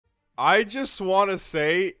I just want to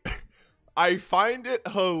say, I find it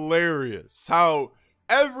hilarious how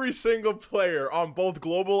every single player on both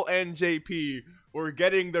Global and JP were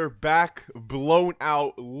getting their back blown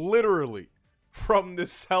out, literally, from the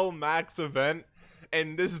Cell Max event,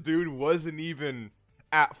 and this dude wasn't even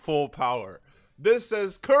at full power. This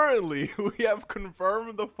says, currently, we have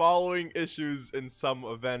confirmed the following issues in some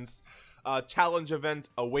events. Challenge event,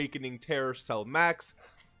 Awakening Terror Cell Max.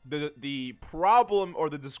 The problem, or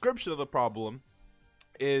the description of the problem,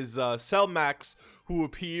 is Cell Max, who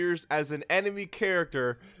appears as an enemy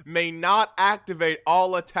character, may not activate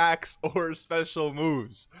all attacks or special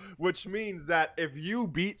moves. Which means that if you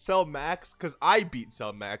beat Cell Max, because I beat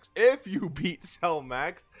Cell Max, if you beat Cell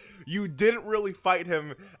Max, you didn't really fight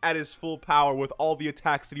him at his full power with all the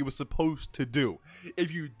attacks that he was supposed to do.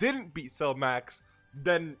 If you didn't beat Cell Max,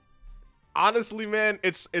 then honestly, man,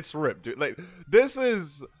 it's ripped, dude. Like, this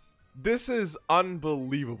is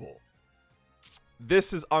unbelievable.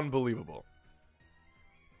 This is unbelievable.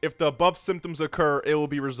 If the above symptoms occur, it will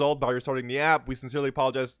be resolved by restarting the app. We sincerely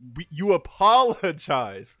apologize. You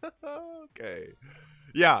apologize. Okay.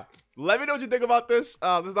 Yeah. Let me know what you think about this.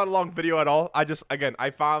 This is not a long video at all. Again,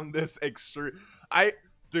 I found this extreme.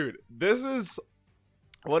 Dude, this is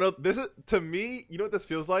to me, you know what this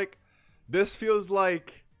feels like? This feels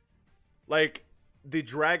like the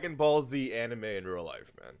Dragon Ball Z anime in real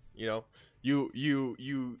life, man. You know,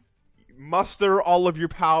 you muster all of your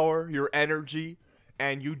power, your energy,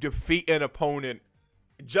 and you defeat an opponent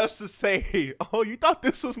just to say, oh, you thought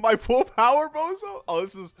this was my full power, bozo? Oh,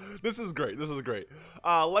 this is great. This is great.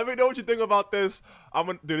 Let me know what you think about this.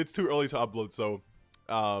 Dude, it's too early to upload, so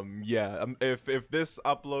yeah. If this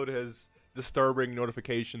upload has disturbing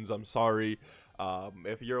notifications, I'm sorry.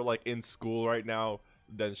 If you're like in school right now,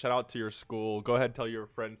 then shout out to your school. Go ahead and tell your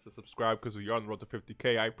friends to subscribe because we are on the road to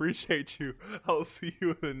 50K. I appreciate you. I'll see you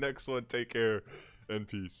in the next one. Take care and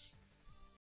peace.